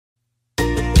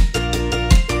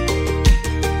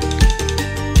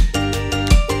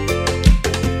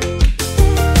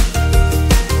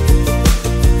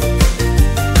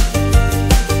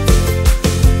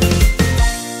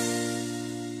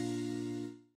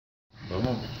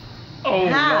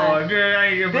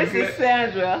This is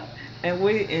Sandra, and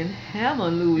we're in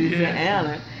Hammond,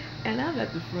 Louisiana. And I'm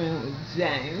at the friend with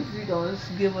James. He's going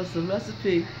to give us a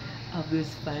recipe of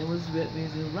this famous red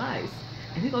beans and rice.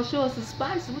 And he's going to show us the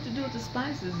spices, what you do with the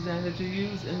spices, James, that you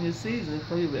use in your seasoning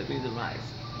for your red beans and rice.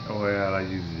 Oh, well, I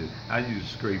use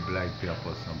straight black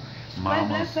pepper, some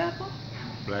Black pepper?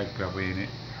 Black pepper in it.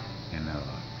 And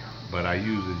but I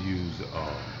usually use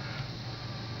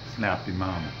Snap Your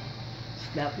Mama.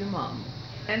 Snap Your Mama.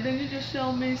 And then you just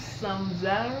show me some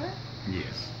Zara?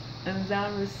 Yes. And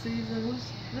Zara season.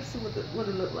 Let's see what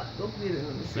it look like. Go get it.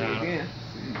 Let me see it again.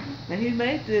 And he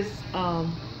made this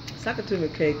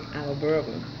sakatumi cake out of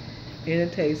bourbon. And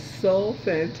it tastes so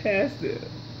fantastic.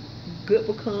 Good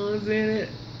pecans in it.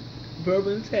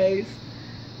 Bourbon taste.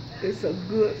 It's a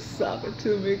good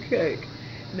sakatumi cake.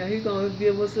 Now he's going to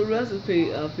give us a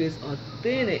recipe of his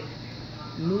authentic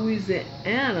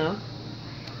Louisiana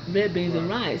red beans and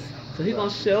rice. So he's going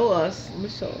to show us. Let me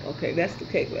show it. Okay, that's the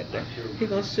cake right there. He's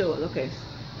going to show it. Okay,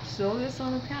 show this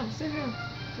on the camera. Sit here.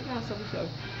 Sit down so we show.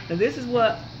 And this is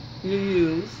what you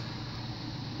use.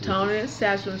 Tony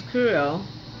Satchell's Creole.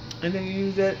 And then you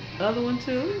use that other one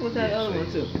too? What's that other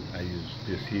one too? I use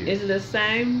this here. Is it the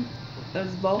same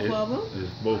as both of them?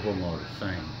 Both of them are the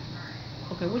same.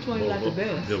 Okay, which one you like the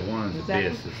best? The one the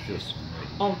best is this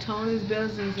one. Oh, Tony's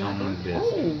best is that Tony's one? best.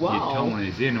 Oh, wow.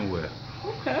 Tony's anywhere.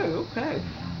 Okay.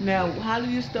 Now, how do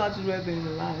you start your red beans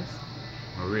and rice?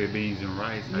 My red beans and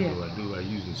rice, I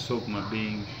usually soak my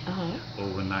beans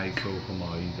overnight, soak them,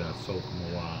 or either I soak them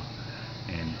a while,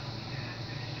 and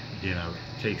then I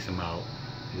take them out,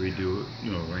 redo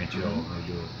it, rinse it off,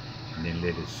 redo it, and then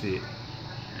let it sit,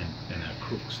 and I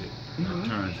cooks it. I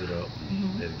turns it up,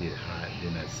 and let it get hot,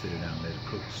 then I sit it down, let it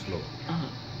cook slow.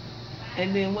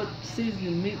 And then what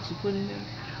seasoning meat you put in there?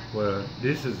 Well,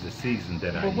 this is the season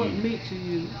that I use. But what meat you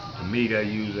use? The meat I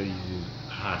use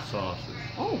hot sauces.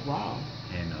 Oh, wow.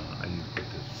 And I use put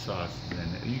the sauces in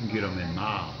there. You can get them in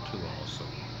mild too, also.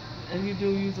 And you do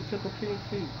use a pickle.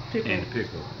 And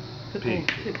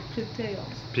Pigtails.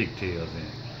 Pigtails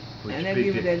in it. And then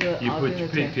give it that little you put your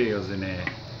pigtails in there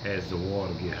as the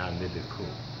water get hot, let it cook.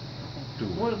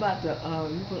 What about the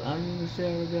you put onion and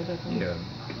celery, bell pepper? Yeah,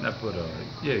 I put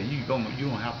you don't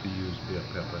have to use bell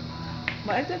pepper.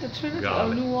 But ain't that the Trinity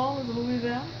of New Orleans,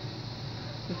 Louisiana?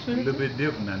 The Trinity? A little bit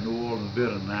different. Now New Orleans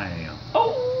better than I am.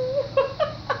 Oh.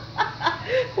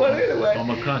 Well, anyway. I'm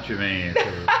a country man.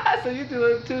 So you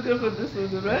do two different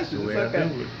directions. That's the way I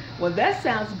do it. Well, that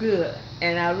sounds good,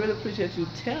 and I really appreciate you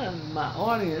telling my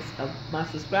audience, my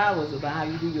subscribers, about how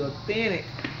you do your authentic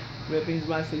red beans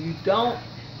rice. So you don't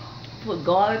put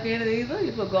garlic in it either.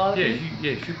 You put garlic.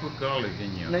 Yes, you put garlic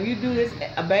in your. Now you do this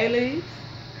bay leaves.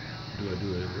 Do I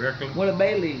do it regular? What a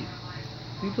bay leaf?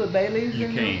 You put bay leaves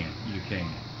in there? You can.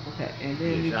 Okay, and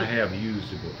then I have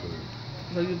used it before.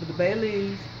 So you put the bay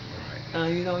leaves. Right.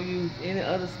 You don't use any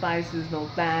other spices, no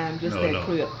thyme, just that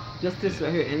clip. Just this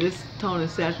right here. And this Tony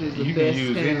Satchell is the best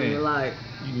thing you like.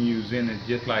 You can use in it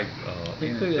just like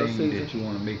anything that you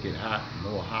want to make it hot,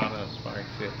 more hotter,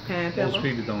 spicy. Most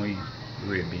people don't eat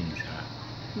red beans hot.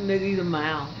 They eat them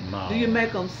mild. Do you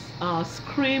make them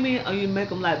creamy or you make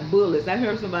them like bullets? I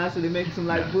heard somebody say they make them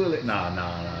like bullets.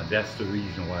 No. That's the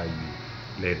reason why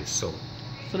you let it soak.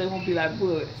 So they won't be like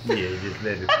bullets. Yeah, just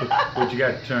let it cook. But you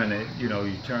got to turn it, you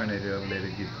turn it up, let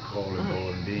it get cold and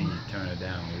boil, and then you turn it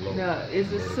down low. Now, is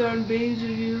there certain beans you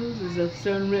use? Is there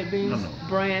certain red beans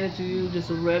brand that you use? Just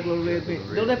a regular red bean?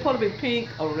 Don't they supposed to be pink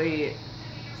or red?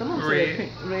 Some of them say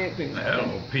pink, red beans.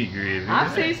 No, pink red beans.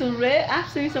 I've seen some red. I've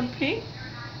seen some pink.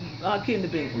 Kidney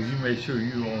beans. Well, you make sure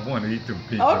you don't want to eat them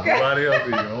pink. Okay. Nobody else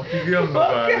eat them. Don't you kill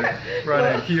somebody.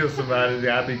 Try to kill somebody.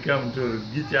 I'll be coming to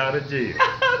get you out of jail.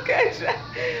 Okay.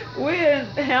 We're in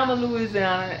Hammond,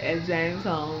 Louisiana at James'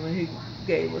 home, and he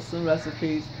gave us some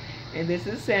recipes. And this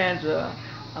is Sandra.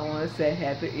 I want to say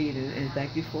happy eating and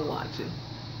thank you for watching.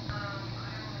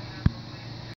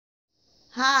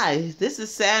 Hi, this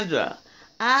is Sandra.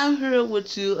 I'm here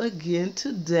with you again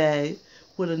today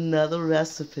with another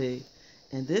recipe.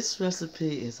 And this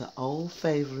recipe is an old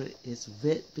favorite. It's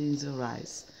red beans and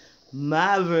rice.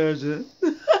 My version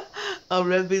of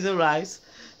red beans and rice.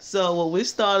 So what we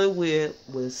started with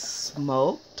was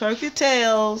smoked turkey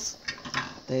tails.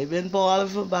 They've been boiling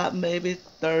for about maybe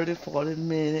 30, 40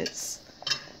 minutes.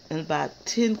 And about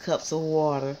 10 cups of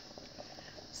water.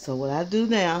 So what I do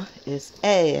now is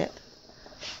add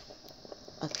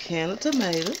a can of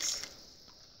tomatoes.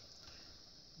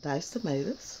 Diced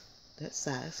tomatoes. That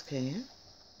size can.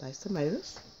 Diced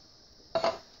tomatoes.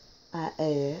 I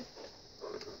add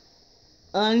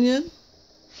onion,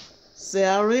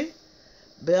 celery,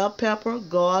 bell pepper,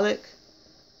 garlic,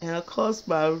 and of course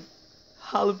my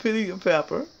jalapeno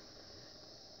pepper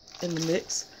in the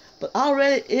mix. But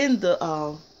already in the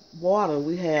water,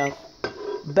 we have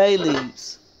bay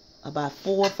leaves, about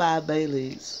 4 or 5 bay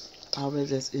leaves already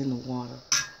just in the water.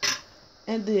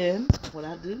 And then what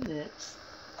I do next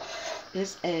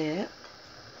is add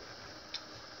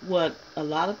what a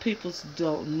lot of people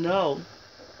don't know,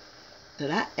 that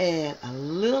I add a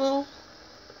little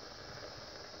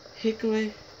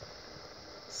hickory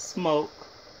smoke,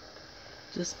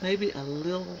 just maybe a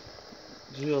little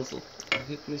drizzle of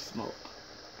hickory smoke.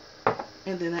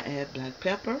 And then I add black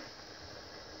pepper,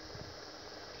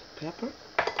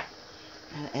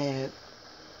 and add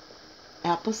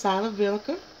apple cider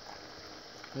vinegar,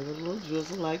 maybe a little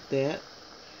drizzle like that,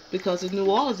 because in New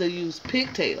Orleans they use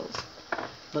pigtails,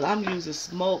 but I'm using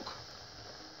smoked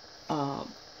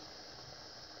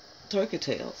turkey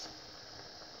tails.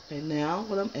 Okay, now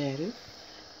what I'm adding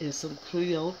is some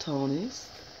Creole Tonys,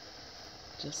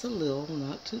 just a little,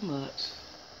 not too much,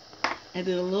 and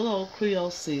then a little old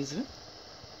Creole season,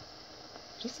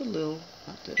 just a little,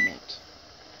 not that much.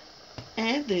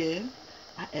 And then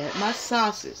I add my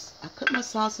sauces. I cut my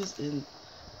sauces in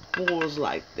fours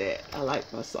like that. I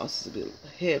like my sauces to be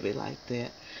heavy like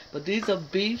that. But these are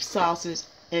beef sausage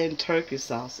and turkey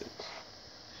sausage.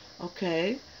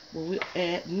 Okay, what we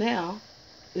add now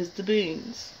is the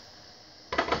beans.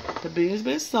 The beans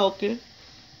been soaking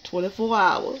 24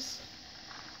 hours.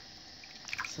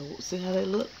 So see how they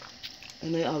look?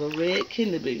 And they are the red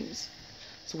kidney beans.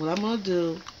 So what I'm going to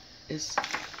do is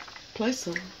place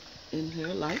them in here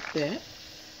like that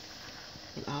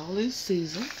with all these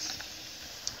seasons.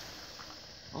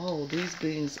 Oh, these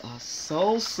beans are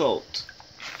so soaked.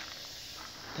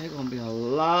 They're going to be a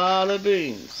lot of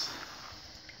beans.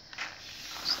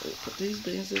 So put these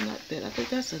beans in like that. I think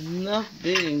that's enough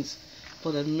beans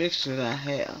for the mixture that I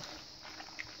have.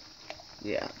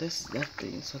 Yeah, that's enough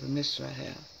beans for the mixture I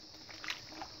have.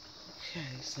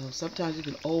 Okay, so sometimes you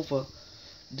can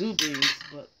overdo beans,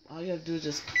 but all you have to do is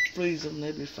just freeze them,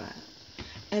 they'll be fine.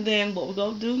 And then what we're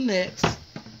going to do next,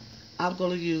 I'm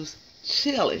going to use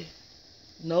chili.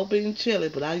 No bean chili,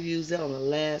 but I use that on the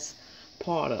last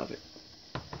part of it.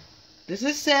 This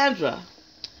is Sandra.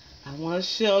 I want to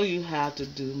show you how to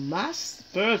do my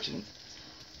version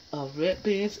of red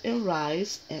beans and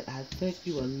rice, and I think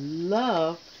you will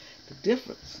love the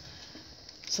difference.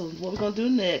 So what we're going to do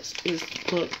next is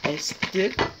put a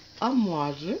stick of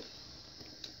margarine.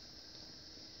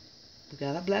 We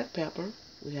got our black pepper.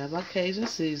 We have our Cajun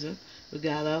season. We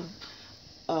got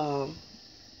our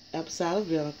apple cider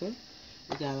vinegar.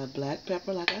 We got our black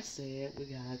pepper, like I said. We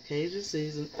got our Cajun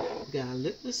season. We got our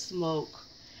liquid smoke.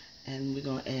 And we're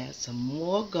going to add some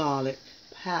more garlic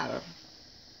powder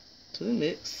to the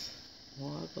mix.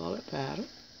 More garlic powder.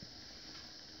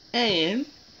 And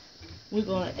we're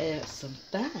going to add some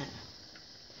thyme.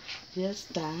 Yes,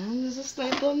 thyme is a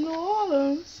staple of New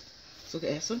Orleans. So we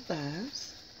can add some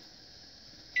thymes.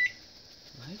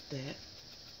 Like that.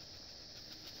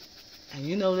 And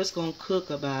you know this going to cook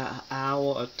about an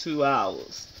hour or 2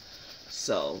 hours.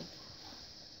 So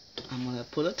I'm going to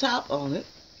put a top on it.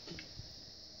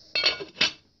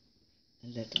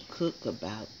 And let them cook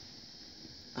about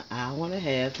an hour and a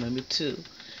half, maybe 2.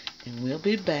 And we'll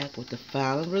be back with the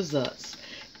final results.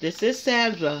 This is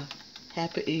Sandra.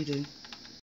 Happy eating.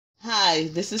 Hi,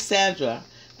 this is Sandra.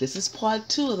 This is part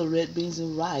 2 of the red beans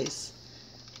and rice.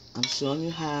 I'm showing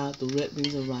you how the red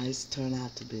beans and rice turn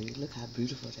out to be. Look how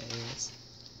beautiful that is.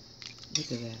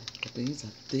 Look at that. The beans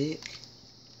are thick.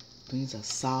 Beans are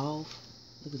soft.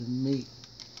 Look at the meat.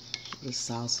 Look at the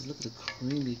sauces. Look at the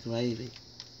creamy gravy.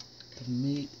 The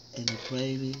meat and the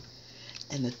gravy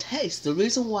and the taste. The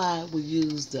reason why we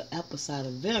use the apple cider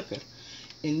vinegar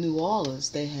in New Orleans,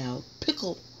 they have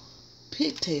pickled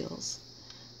pigtails,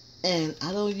 and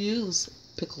I don't use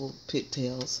pickled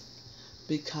pigtails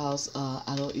because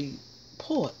I don't eat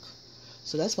pork.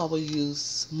 So that's why we use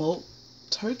smoked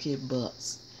turkey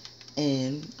butts,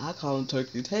 and I call them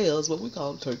turkey tails, but we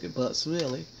call them turkey butts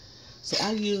really. So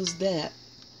I use that,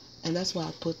 and that's why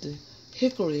I put the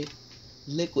hickory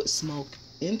liquid smoke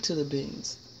into the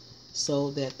beans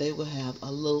so that they will have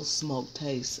a little smoked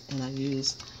taste. And I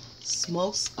use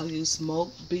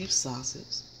smoked beef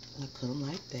sausage, and I cut them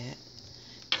like that.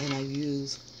 And I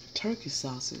use turkey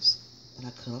sausage, and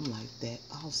I cut them like that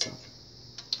also.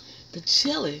 The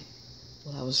chili,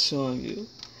 what I was showing you,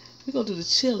 we're going to do the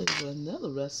chili with another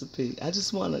recipe. I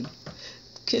just want to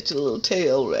catch a little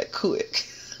tail right quick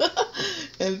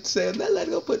and say, now let's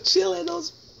go put chili in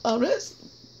those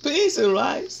beans and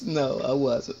rice. No, I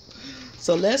wasn't.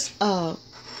 So let's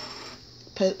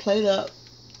plate up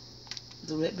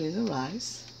the red beans and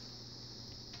rice.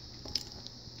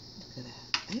 Look at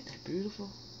that. Ain't that beautiful?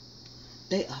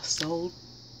 They are so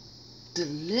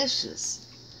delicious.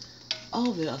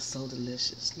 Oh, they are so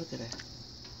delicious. Look at that.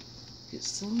 Get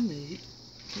some meat,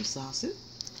 some sausage.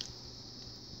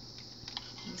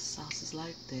 Some sauces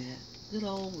like that. Good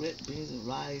old red beans and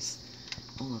rice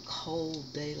on a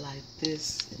cold day like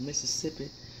this in Mississippi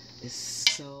is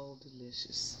so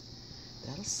delicious.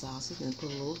 Got a sausage and put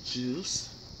a little juice.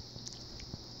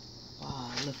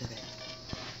 Wow, look at that.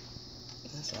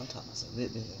 That's what I'm talking about, some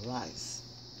red beans and rice.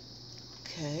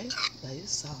 Okay, now your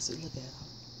sausage, look at them.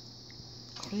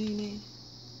 Creamy,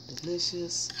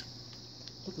 delicious.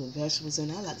 Look at the vegetables in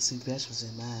it. I like to see vegetables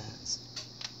in mine.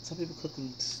 Some people cook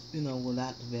them,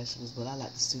 without the vegetables, but I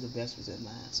like to see the vegetables in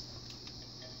mine.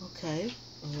 Okay,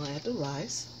 I'm gonna add the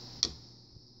rice.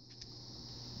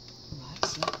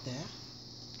 Rice right there.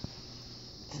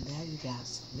 And there you got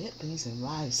some red beans and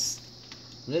rice.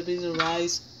 Red beans and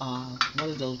rice are one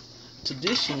of those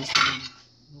traditions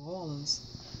in New Orleans.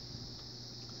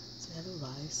 So add the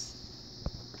rice.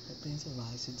 Red beans and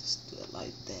rice, you just do it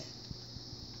like that.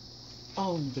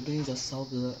 Oh, the beans are so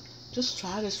good. Just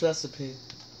try this recipe.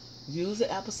 Use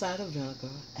the apple cider vinegar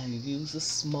and use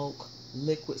the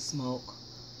liquid smoke.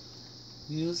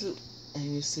 Use it and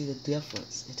you see the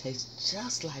difference. It tastes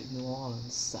just like New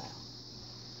Orleans style.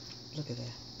 Look at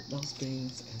that. Those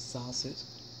beans and sausage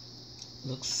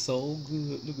look so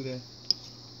good. Look at that.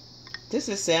 This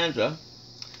is Sandra.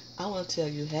 I want to tell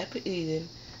you happy eating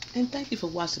and thank you for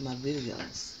watching my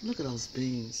videos. Look at those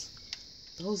beans.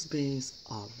 Those beans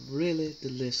are really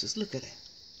delicious. Look at that.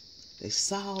 They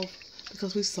soft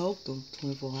because we soak them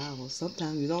 24 hours.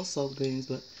 Sometimes you don't soak beans,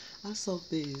 but I soak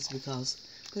these because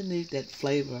they need that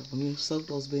flavor. When you soak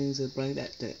those beans, it brings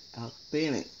that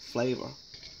authentic flavor.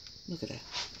 Look at that.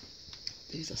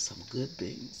 These are some good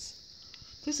beans.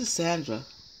 This is Sandra.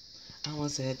 I want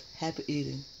to say happy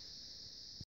eating.